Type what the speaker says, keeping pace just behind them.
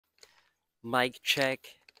Mic check,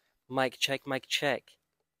 mic check, mic check.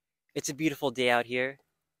 It's a beautiful day out here.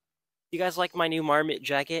 You guys like my new marmot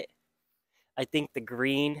jacket? I think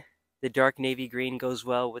the dark navy green goes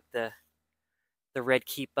well with the red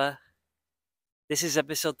kippa. This is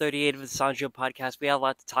episode 38 of the Sanjo Podcast. We have a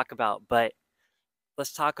lot to talk about, but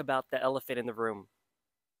let's talk about the elephant in the room.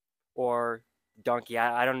 Or donkey.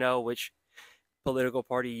 I don't know which political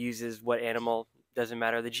party uses what animal. Doesn't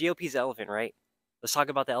matter. The GOP's elephant, right? Let's talk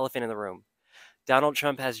about the elephant in the room. Donald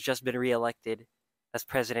Trump has just been reelected as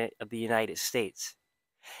president of the United States.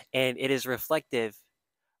 And it is reflective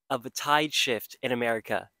of a tide shift in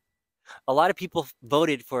America. A lot of people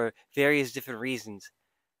voted for various different reasons.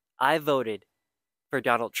 I voted for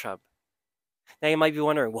Donald Trump. Now you might be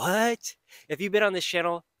wondering, what? If you've been on this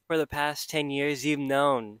channel for the past 10 years, you've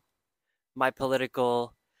known my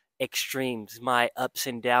political extremes, my ups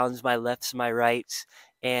and downs, my lefts, my rights,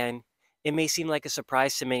 and it may seem like a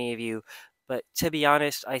surprise to many of you, but to be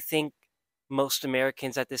honest, I think most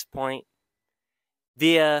Americans at this point,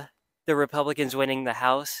 via the Republicans winning the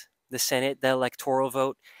House, the Senate, the electoral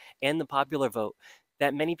vote, and the popular vote,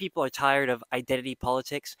 that many people are tired of identity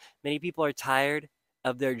politics. Many people are tired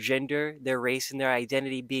of their gender, their race, and their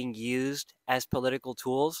identity being used as political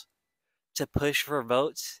tools to push for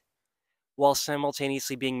votes while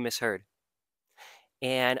simultaneously being misheard.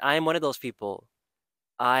 And I'm one of those people.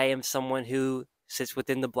 I am someone who sits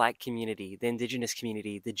within the Black community, the indigenous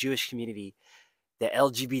community, the Jewish community, the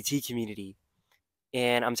LGBT community.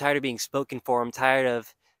 And I'm tired of being spoken for. I'm tired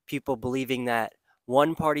of people believing that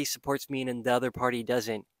one party supports me and the other party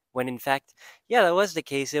doesn't. When in fact, yeah, that was the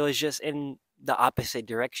case. It was just in the opposite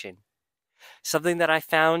direction. Something that I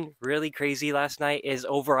found really crazy last night is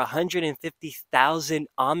over 150,000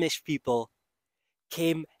 Amish people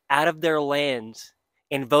came out of their lands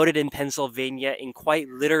and voted in Pennsylvania and quite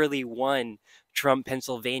literally won Trump,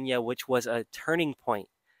 Pennsylvania, which was a turning point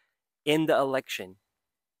in the election.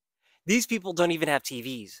 These people don't even have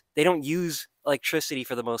TVs. They don't use electricity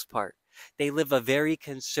for the most part. They live a very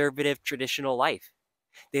conservative, traditional life.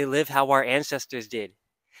 They live how our ancestors did.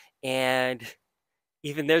 And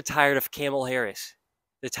even they're tired of Camel Harris.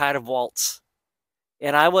 They're tired of Waltz.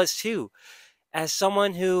 And I was too. As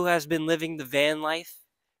someone who has been living the van life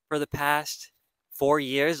for the past 4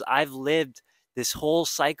 years, I've lived this whole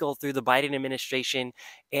cycle through the Biden administration.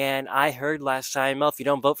 And I heard last time, well, if you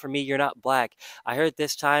don't vote for me, you're not black. I heard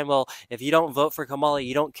this time, well, if you don't vote for Kamala,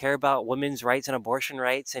 you don't care about women's rights and abortion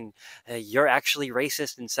rights, and you're actually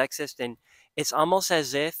racist and sexist. And it's almost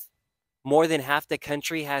as if more than half the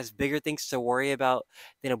country has bigger things to worry about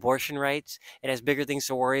than abortion rights, and has bigger things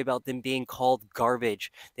to worry about than being called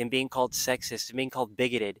garbage, than being called sexist, than being called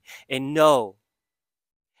bigoted. And no,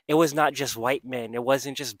 it was not just white men. It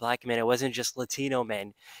wasn't just black men. It wasn't just Latino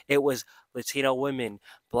men. It was Latino women,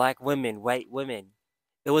 black women, white women.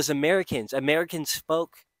 It was Americans. Americans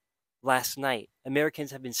spoke last night.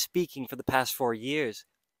 Americans have been speaking for the past 4 years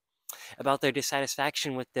about their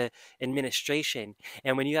dissatisfaction with the administration.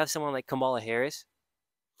 And when you have someone like Kamala Harris,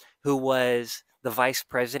 who was the vice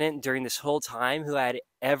president during this whole time, who had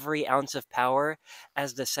every ounce of power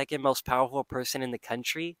as the second most powerful person in the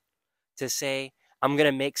country, to say, I'm going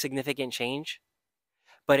to make significant change.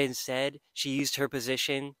 But instead, she used her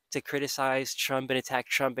position to criticize Trump and attack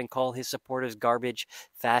Trump and call his supporters garbage,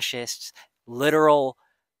 fascists, literal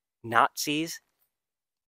Nazis.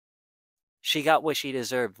 She got what she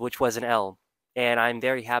deserved, which was an L. And I'm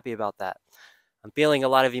very happy about that. I'm feeling a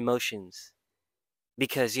lot of emotions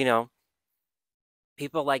because,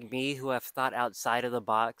 people like me who have thought outside of the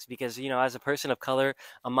box, because, as a person of color,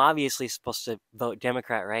 I'm obviously supposed to vote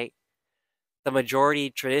Democrat, right?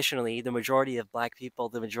 Traditionally, the majority of black people,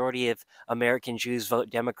 the majority of American Jews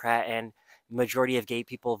vote Democrat, and the majority of gay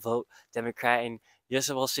people vote Democrat, and you're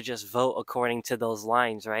supposed to just vote according to those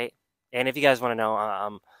lines, right? And if you guys want to know,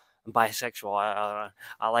 I'm bisexual.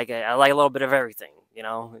 I like a little bit of everything,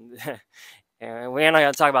 and we're not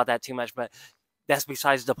gonna talk about that too much, but that's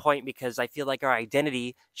besides the point, because I feel like our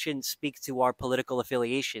identity shouldn't speak to our political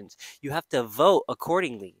affiliations. You have to vote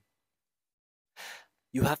accordingly.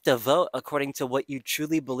 You have to vote according to what you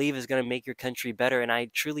truly believe is going to make your country better. And I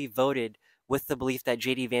truly voted with the belief that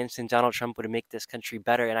JD Vance and Donald Trump would make this country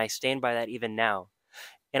better. And I stand by that even now.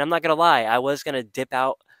 And I'm not going to lie, I was going to dip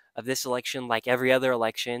out of this election like every other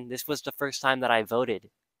election. This was the first time that I voted.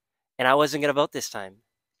 And I wasn't going to vote this time.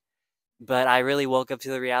 But I really woke up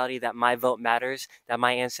to the reality that my vote matters, that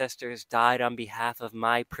my ancestors died on behalf of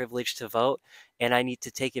my privilege to vote, and I need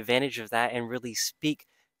to take advantage of that and really speak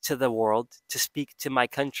to the world, to speak to my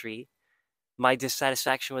country, my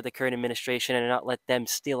dissatisfaction with the current administration, and not let them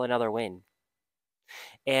steal another win.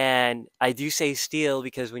 And I do say steal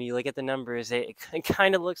because when you look at the numbers, it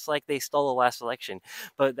kind of looks like they stole the last election.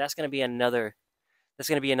 But that's going to be another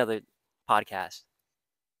podcast.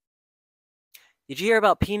 Did you hear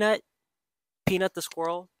about Peanut? Peanut the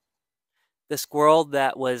squirrel? The squirrel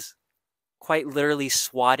that was quite literally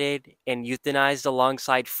swatted and euthanized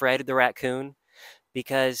alongside Fred the raccoon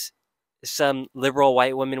because some liberal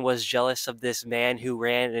white woman was jealous of this man who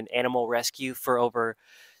ran an animal rescue for over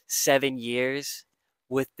 7 years,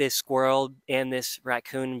 with this squirrel and this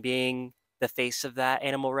raccoon being the face of that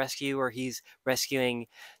animal rescue, where he's rescuing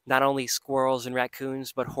not only squirrels and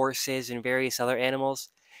raccoons, but horses and various other animals.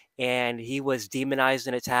 And he was demonized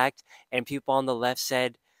and attacked, and people on the left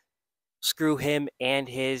said, screw him and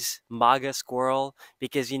his MAGA squirrel,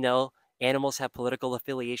 because, animals have political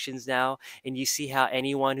affiliations now, and you see how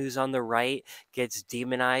anyone who's on the right gets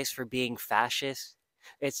demonized for being fascist.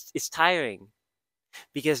 It's tiring,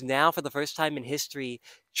 because now, for the first time in history,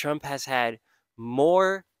 Trump has had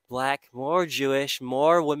more black, more Jewish,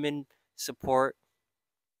 more women support,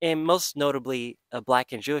 and most notably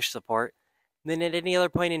black and Jewish support, than at any other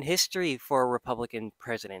point in history for a Republican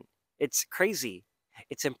president. It's crazy.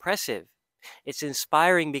 It's impressive. It's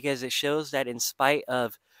inspiring because it shows that in spite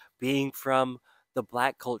of being from the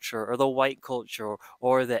black culture or the white culture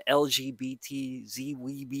or the LGBTZWBD,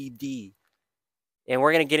 and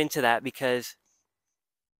we're going to get into that because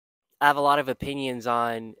I have a lot of opinions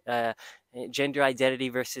on gender identity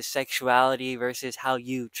versus sexuality versus how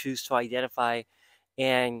you choose to identify.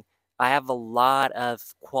 And I have a lot of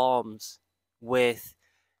qualms with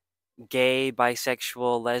gay,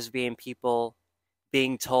 bisexual, lesbian people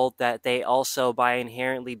being told that they also, by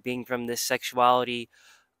inherently being from this sexuality,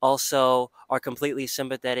 also are completely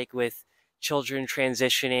sympathetic with children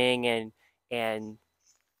transitioning and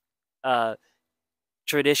uh,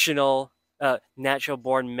 traditional natural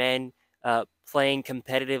born men playing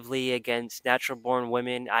competitively against natural born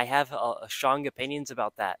women. I have strong opinions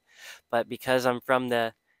about that, but because I'm from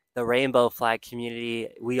the rainbow flag community,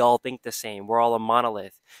 we all think the same. We're all a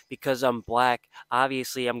monolith. Because I'm black,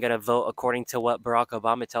 obviously I'm going to vote according to what Barack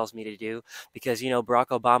Obama tells me to do, because Barack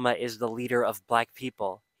Obama is the leader of black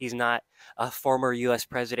people. He's not a former US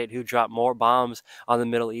president who dropped more bombs on the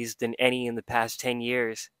Middle East than any in the past 10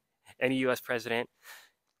 years. Any US president.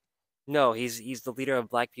 No, he's the leader of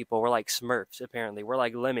black people. We're like Smurfs, apparently. We're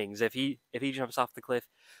like lemmings. If he jumps off the cliff,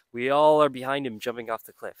 we all are behind him jumping off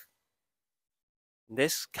the cliff.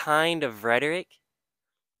 This kind of rhetoric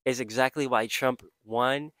is exactly why Trump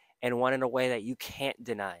won, and won in a way that you can't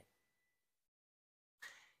deny.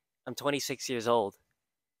 I'm 26 years old.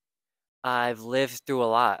 I've lived through a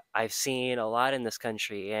lot. I've seen a lot in this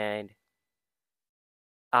country, and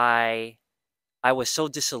I I was so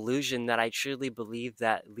disillusioned that I truly believed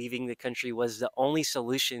that leaving the country was the only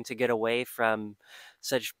solution to get away from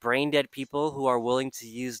such brain dead people who are willing to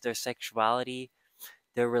use their sexuality,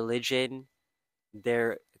 their religion,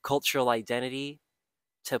 their cultural identity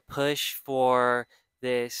to push for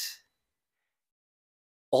this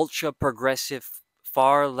ultra progressive,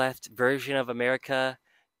 far left version of America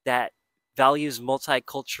that values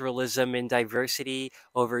multiculturalism and diversity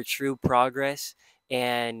over true progress,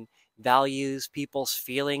 and values people's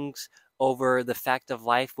feelings over the fact of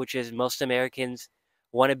life, which is most Americans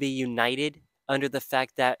want to be united under the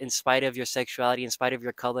fact that, in spite of your sexuality, in spite of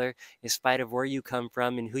your color, in spite of where you come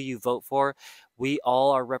from and who you vote for, we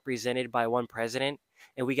all are represented by one president.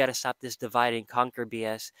 And we got to stop this divide and conquer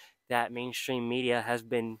BS that mainstream media has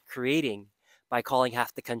been creating by calling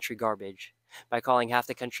half the country garbage, by calling half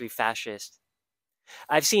the country fascist.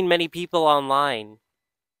 I've seen many people online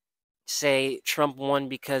say Trump won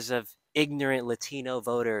because of ignorant Latino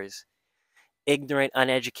voters, ignorant,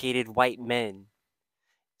 uneducated white men,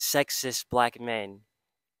 sexist black men,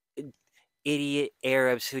 idiot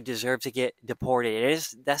Arabs who deserve to get deported.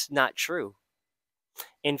 That's not true.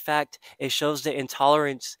 In fact, it shows the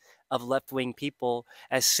intolerance of left-wing people.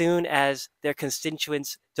 As soon as their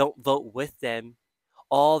constituents don't vote with them,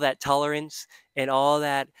 all that tolerance and all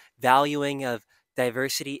that valuing of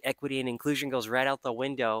diversity, equity, and inclusion goes right out the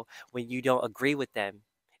window when you don't agree with them.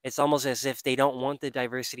 It's almost as if they don't want the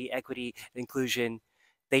diversity, equity, inclusion.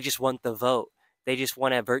 They just want the vote. They just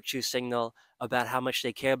want a virtue signal about how much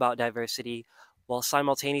they care about diversity, while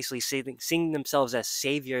simultaneously seeing themselves as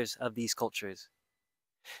saviors of these cultures.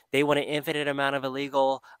 They want an infinite amount of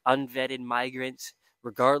illegal, unvetted migrants,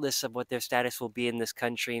 regardless of what their status will be in this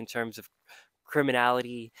country in terms of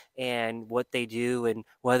criminality and what they do and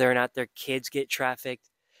whether or not their kids get trafficked,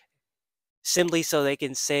 simply so they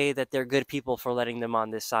can say that they're good people for letting them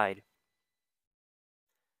on this side.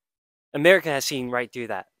 America has seen right through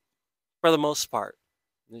that, for the most part.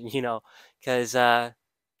 you know, because there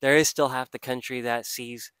is still half the country that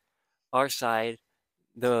sees our side,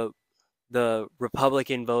 the the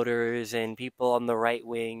Republican voters and people on the right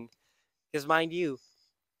wing. Because mind you,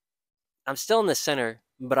 I'm still in the center,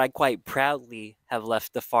 but I quite proudly have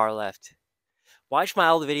left the far left. Watch my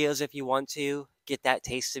old videos if you want to get that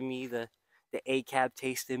taste of me, the ACAB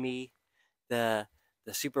taste of me, the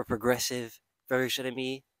the super progressive version of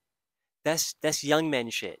me. That's young men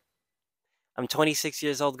shit. I'm 26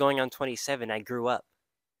 years old, going on 27. I grew up.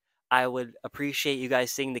 I would appreciate you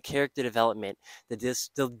guys seeing the character development, the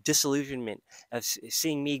disillusionment of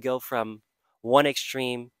seeing me go from one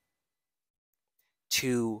extreme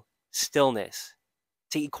to stillness,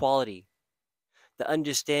 to equality, the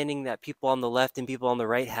understanding that people on the left and people on the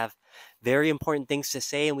right have very important things to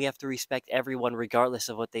say, and we have to respect everyone regardless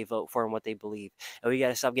of what they vote for and what they believe. And we got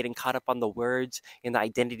to stop getting caught up on the words and the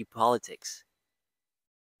identity politics.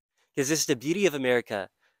 Because this is the beauty of America.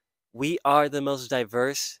 We are the most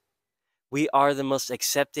diverse, we are the most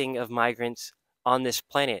accepting of migrants on this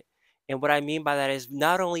planet. And what I mean by that is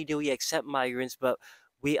not only do we accept migrants, but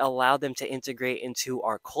we allow them to integrate into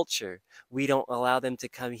our culture. We don't allow them to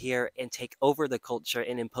come here and take over the culture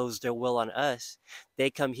and impose their will on us.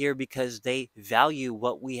 They come here because they value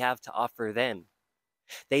what we have to offer them.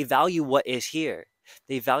 They value what is here.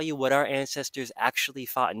 They value what our ancestors actually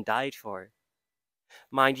fought and died for.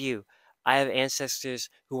 Mind you, I have ancestors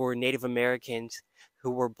who were Native Americans,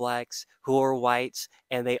 who were blacks, who were whites,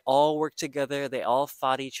 and they all worked together. They all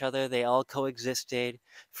fought each other. They all coexisted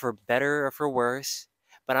for better or for worse.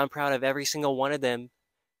 But I'm proud of every single one of them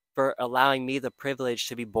for allowing me the privilege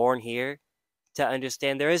to be born here, to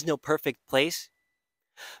understand there is no perfect place,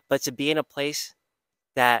 but to be in a place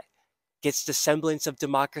that gets the semblance of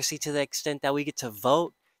democracy to the extent that we get to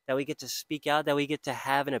vote, that we get to speak out, that we get to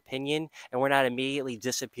have an opinion, and we're not immediately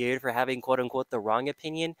disappeared for having quote unquote the wrong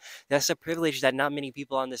opinion. That's a privilege that not many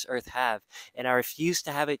people on this earth have. And I refuse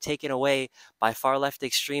to have it taken away by far left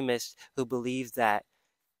extremists who believe that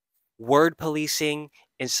word policing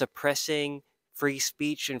and suppressing free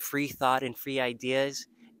speech and free thought and free ideas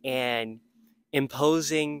and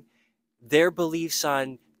imposing their beliefs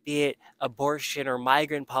on, be it abortion or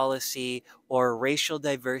migrant policy or racial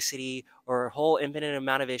diversity or a whole infinite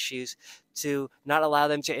amount of issues, to not allow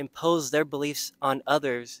them to impose their beliefs on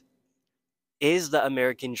others is the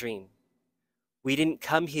American dream. We didn't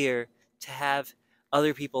come here to have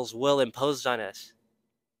other people's will imposed on us.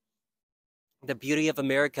 The beauty of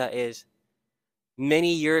America is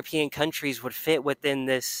many European countries would fit within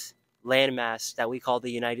this landmass that we call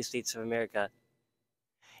the United States of America.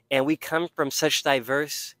 And we come from such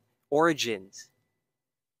diverse origins.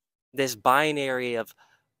 This binary of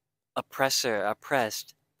oppressor,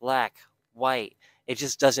 oppressed, black, white, it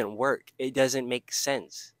just doesn't work. It doesn't make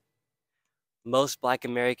sense. Most black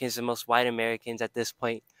Americans and most white Americans at this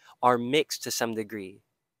point are mixed to some degree,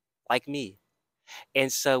 like me.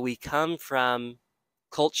 And so we come from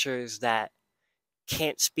cultures that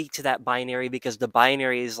can't speak to that binary because the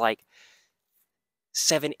binary is like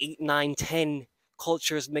 7, 8, 9, 10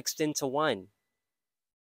 cultures mixed into one.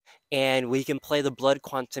 And we can play the blood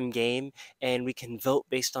quantum game and we can vote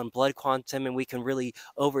based on blood quantum and we can really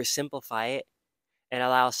oversimplify it and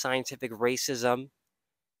allow scientific racism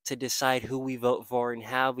to decide who we vote for and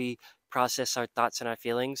how we process our thoughts and our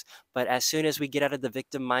feelings. But as soon as we get out of the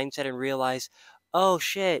victim mindset and realize, oh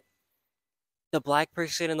shit, the black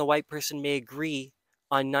person and the white person may agree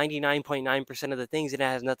on 99.9% of the things, and it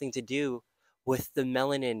has nothing to do with the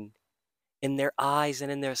melanin in their eyes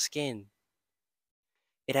and in their skin.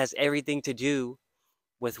 It has everything to do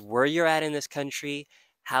with where you're at in this country,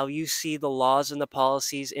 how you see the laws and the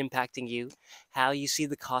policies impacting you, how you see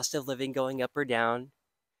the cost of living going up or down,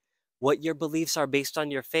 what your beliefs are based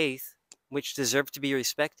on your faith, which deserve to be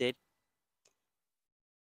respected,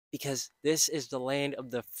 because this is the land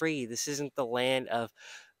of the free. This isn't the land of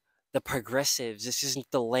the progressives. This isn't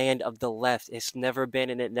the land of the left. It's never been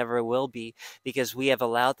and it never will be, because we have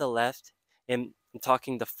allowed the left, and I'm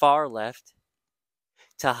talking the far left,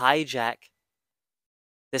 to hijack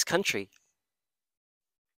this country.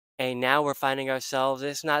 And now we're finding ourselves,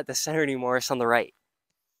 it's not the center anymore, it's on the right.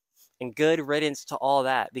 And good riddance to all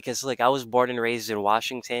that, because like I was born and raised in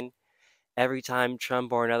Washington. Every time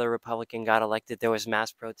Trump or another Republican got elected, there was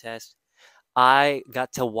mass protest. I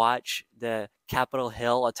got to watch the Capitol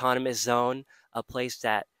Hill Autonomous Zone, a place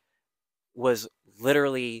that was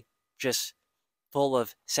literally just full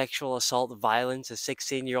of sexual assault violence. A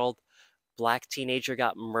 16-year-old black teenager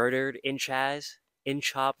got murdered in Chaz, in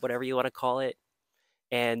Chop, whatever you want to call it.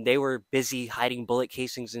 And they were busy hiding bullet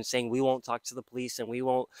casings and saying, we won't talk to the police and we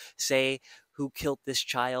won't say who killed this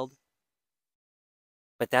child.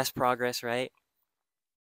 But that's progress, right?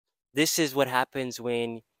 This is what happens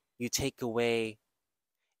when you take away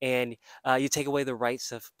and you take away the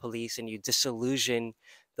rights of police and you disillusion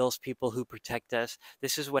those people who protect us.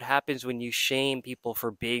 This is what happens when you shame people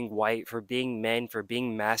for being white, for being men, for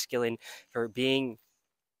being masculine, for being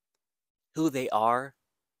who they are.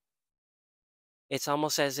 It's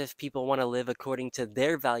almost as if people want to live according to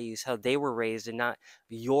their values, how they were raised, and not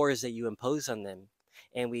yours that you impose on them.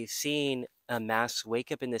 And we've seen a mass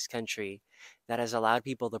wake up in this country that has allowed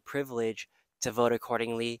people the privilege to vote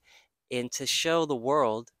accordingly and to show the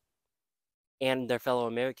world and their fellow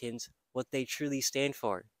Americans what they truly stand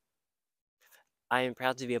for. I am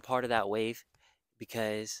proud to be a part of that wave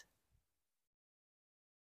because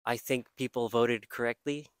I think people voted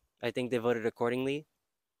correctly. I think they voted accordingly.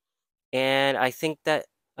 And I think that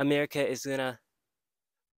America is going to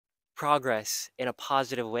progress in a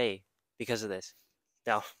positive way because of this.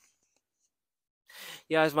 Now,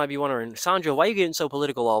 you guys might be wondering, Sanjo, why are you getting so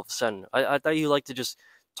political all of a sudden? I thought you like to just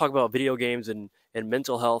talk about video games and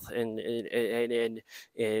mental health and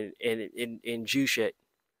Jew shit.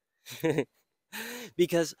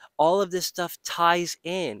 Because all of this stuff ties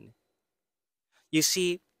in. You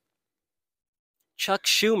see, Chuck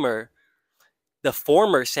Schumer, the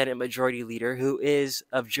former Senate Majority Leader, who is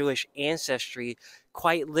of Jewish ancestry,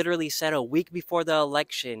 quite literally said a week before the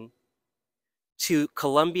election to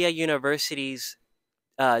Columbia University's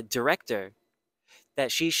director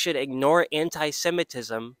that she should ignore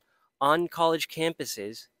anti-Semitism on college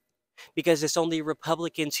campuses because it's only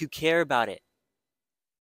Republicans who care about it.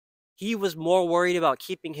 He was more worried about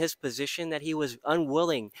keeping his position that he was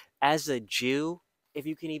unwilling as a Jew, if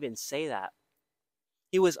you can even say that.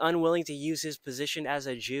 He was unwilling to use his position as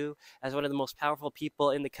a Jew, as one of the most powerful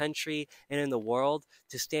people in the country and in the world,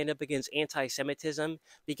 to stand up against anti-Semitism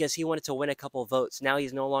because he wanted to win a couple votes. Now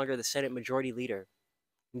he's no longer the Senate Majority Leader.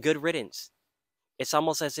 Good riddance. It's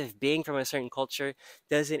almost as if being from a certain culture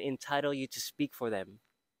doesn't entitle you to speak for them.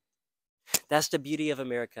 That's the beauty of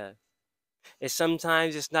America. Is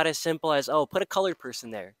sometimes it's not as simple as, oh, put a colored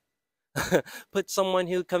person there. Put someone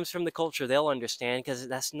who comes from the culture, they'll understand, because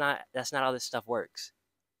that's not how this stuff works.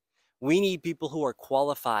 We need people who are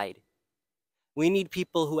qualified. We need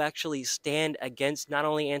people who actually stand against not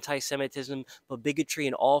only anti-Semitism, but bigotry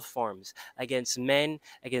in all forms, against men,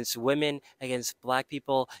 against women, against black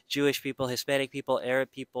people, Jewish people, Hispanic people,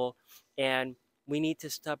 Arab people. And we need to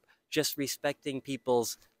stop just respecting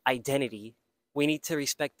people's identity. We need to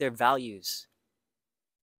respect their values.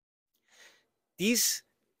 These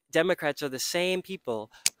Democrats are the same people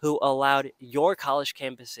who allowed your college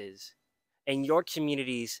campuses and your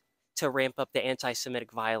communities to ramp up the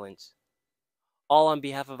anti-Semitic violence, all on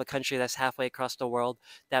behalf of a country that's halfway across the world,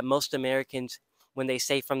 that most Americans, when they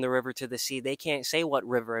say from the river to the sea, they can't say what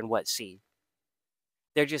river and what sea.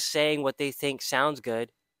 They're just saying what they think sounds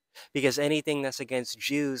good because anything that's against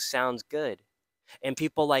Jews sounds good. And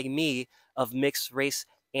people like me of mixed race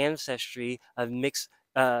ancestry, of mixed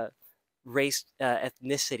race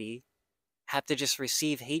ethnicity, have to just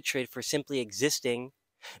receive hatred for simply existing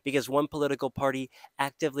because one political party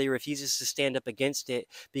actively refuses to stand up against it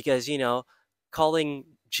because, calling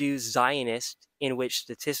Jews Zionist, in which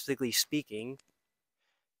statistically speaking,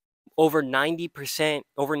 over 90%,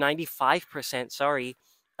 over 95%, sorry,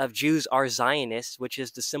 of Jews are Zionists, which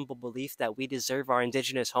is the simple belief that we deserve our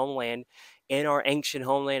indigenous homeland in our ancient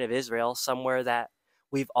homeland of Israel, somewhere that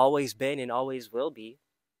we've always been and always will be.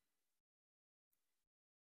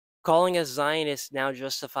 Calling us Zionists now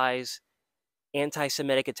justifies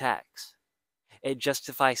anti-Semitic attacks. It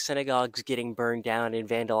justifies synagogues getting burned down and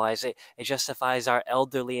vandalized. It justifies our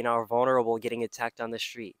elderly and our vulnerable getting attacked on the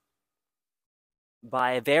street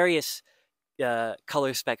by various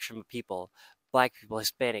color spectrum of people, black people,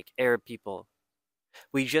 Hispanic, Arab people.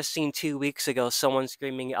 We just seen 2 weeks ago someone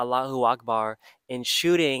screaming Allahu Akbar and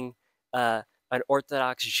shooting an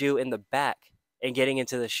Orthodox Jew in the back and getting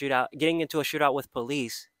into a shootout with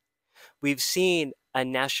police. We've seen a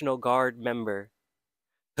National Guard member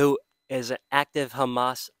who is an active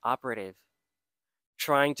Hamas operative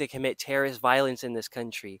trying to commit terrorist violence in this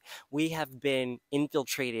country. We have been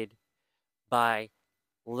infiltrated by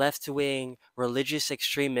left-wing religious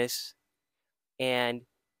extremists, and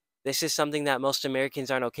this is something that most Americans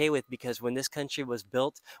aren't okay with because when this country was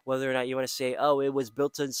built, whether or not you want to say, oh, it was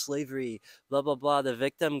built in slavery, blah, blah, blah, the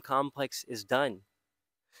victim complex is done.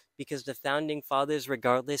 Because the founding fathers,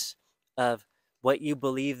 regardless of what you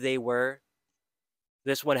believe they were,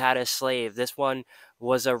 this one had a slave, this one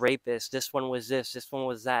was a rapist, this one was this one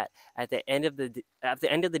was that. At the end of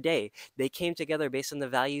the day, they came together based on the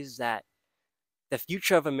values that the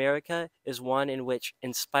future of America is one in which,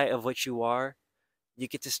 in spite of what you are, You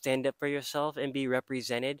get to stand up for yourself and be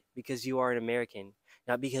represented because you are an American,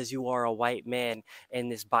 not because you are a white man.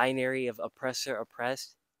 And this binary of oppressor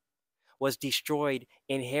oppressed was destroyed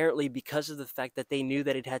inherently because of the fact that they knew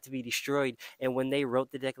that it had to be destroyed. And when they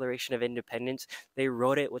wrote the Declaration of Independence, they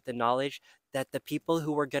wrote it with the knowledge that the people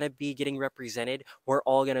who were going to be getting represented were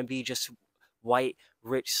all going to be just white,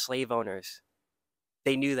 rich slave owners.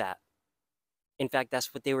 They knew that. In fact,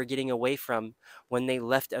 that's what they were getting away from when they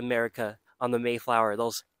left America on the Mayflower,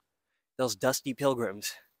 those dusty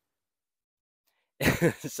pilgrims.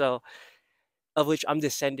 So, of which I'm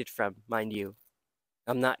descended from, mind you.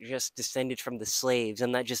 I'm not just descended from the slaves.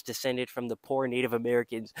 I'm not just descended from the poor Native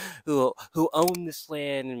Americans who own this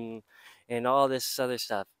land and all this other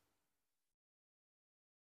stuff.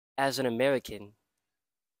 As an American,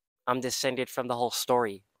 I'm descended from the whole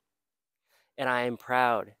story, and I am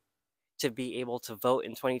proud to be able to vote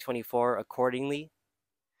in 2024 accordingly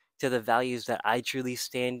to the values that I truly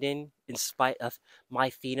stand in spite of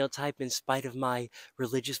my phenotype, in spite of my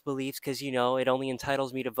religious beliefs, because it only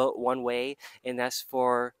entitles me to vote one way, and that's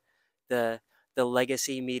for the the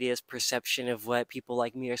legacy media's perception of what people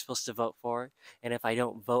like me are supposed to vote for. And if I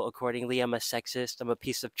don't vote accordingly, I'm a sexist, I'm a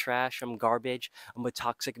piece of trash, I'm garbage, I'm a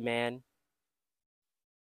toxic man.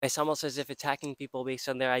 It's almost as if attacking people based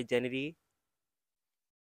on their identity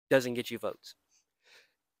doesn't get you votes.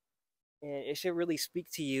 And it should really speak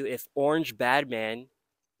to you if Orange Bad Man,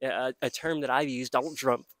 a term that I've used, Donald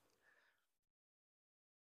Trump,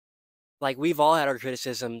 like we've all had our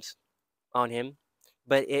criticisms on him,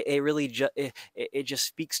 but it really it just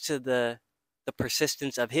speaks to the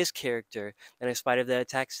persistence of his character, and in spite of the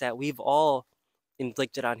attacks that we've all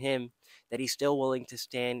inflicted on him, that he's still willing to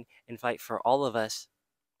stand and fight for all of us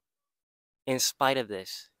in spite of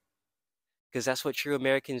this, because that's what true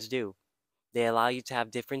Americans do. They allow you to have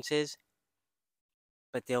differences,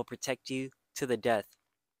 but they'll protect you to the death.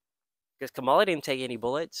 Because Kamala didn't take any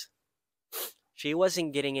bullets. She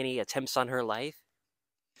wasn't getting any attempts on her life.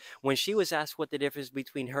 When she was asked what the difference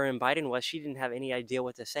between her and Biden was, she didn't have any idea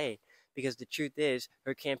what to say. Because the truth is,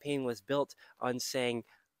 her campaign was built on saying,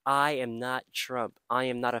 I am not Trump. I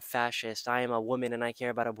am not a fascist. I am a woman and I care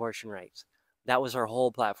about abortion rights. That was her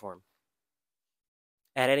whole platform.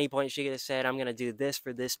 At any point, she could have said, I'm going to do this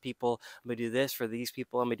for this people. I'm going to do this for these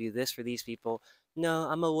people. I'm going to do this for these people. No,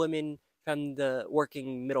 I'm a woman from the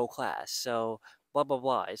working middle class. So, blah, blah,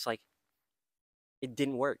 blah. It's like, it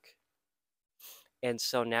didn't work. And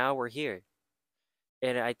so now we're here.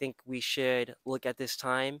 And I think we should look at this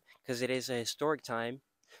time because it is a historic time.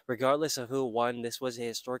 Regardless of who won, this was a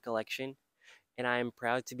historic election. And I am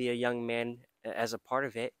proud to be a young man as a part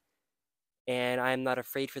of it. And I am not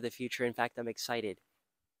afraid for the future. In fact, I'm excited.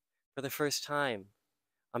 For the first time,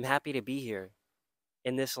 I'm happy to be here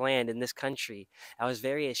in this land, in this country. I was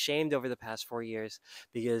very ashamed over the past 4 years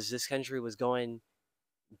because this country was going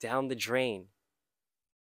down the drain.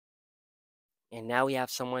 And now we have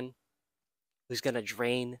someone who's going to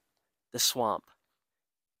drain the swamp.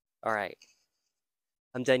 All right.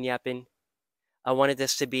 I'm done yapping. I wanted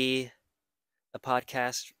this to be a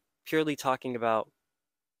podcast purely talking about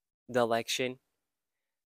the election.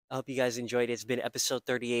 I hope you guys enjoyed it. It's been episode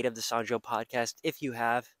 38 of the Sanjo Podcast. If you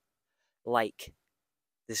have, like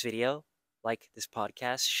this video, like this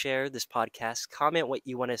podcast, share this podcast, comment what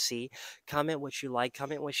you want to see, comment what you like,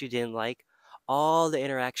 comment what you didn't like. All the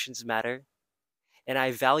interactions matter. And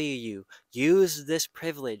I value you. Use this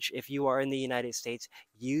privilege if you are in the United States.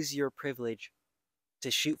 Use your privilege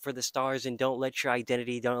to shoot for the stars and don't let your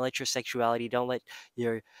identity, don't let your sexuality, don't let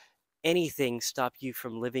your anything stop you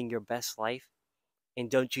from living your best life. And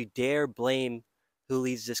don't you dare blame who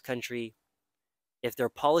leads this country if their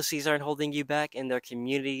policies aren't holding you back and their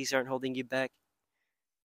communities aren't holding you back.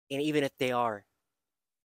 And even if they are,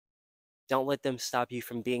 don't let them stop you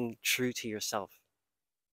from being true to yourself.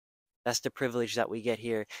 That's the privilege that we get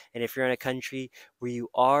here. And if you're in a country where you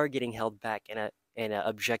are getting held back in an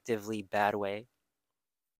objectively bad way,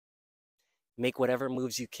 make whatever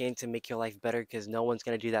moves you can to make your life better because no one's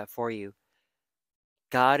going to do that for you.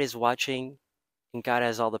 God is watching and God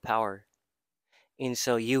has all the power. And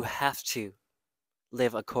so you have to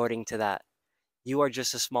live according to that. You are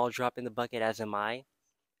just a small drop in the bucket, as am I,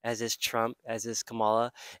 as is Trump, as is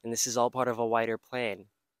Kamala, and this is all part of a wider plan.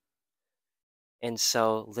 And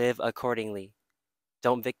so live accordingly.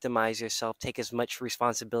 Don't victimize yourself. Take as much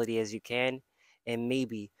responsibility as you can, and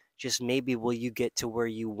maybe, just maybe, will you get to where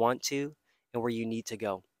you want to and where you need to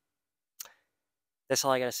go. That's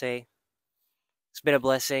all I gotta say. It's been a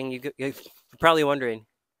blessing. You're probably wondering,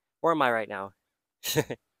 where am I right now?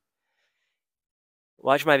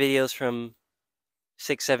 Watch my videos from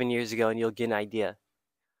 6-7 years ago and you'll get an idea.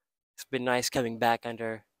 It's been nice coming back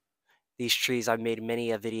under these trees. I've made many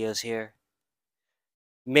videos here,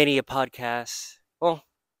 many a podcast. Well,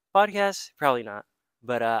 podcast probably not,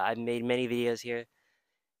 but I've made many videos here,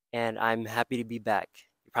 and I'm happy to be back.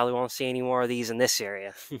 You probably won't see any more of these in this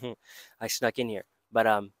area. I snuck in here, but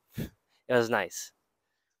it was nice.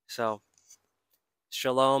 So,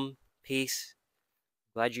 shalom, peace.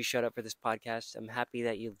 Glad you showed up for this podcast. I'm happy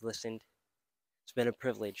that you've listened. It's been a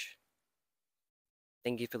privilege.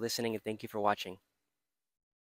 Thank you for listening and thank you for watching.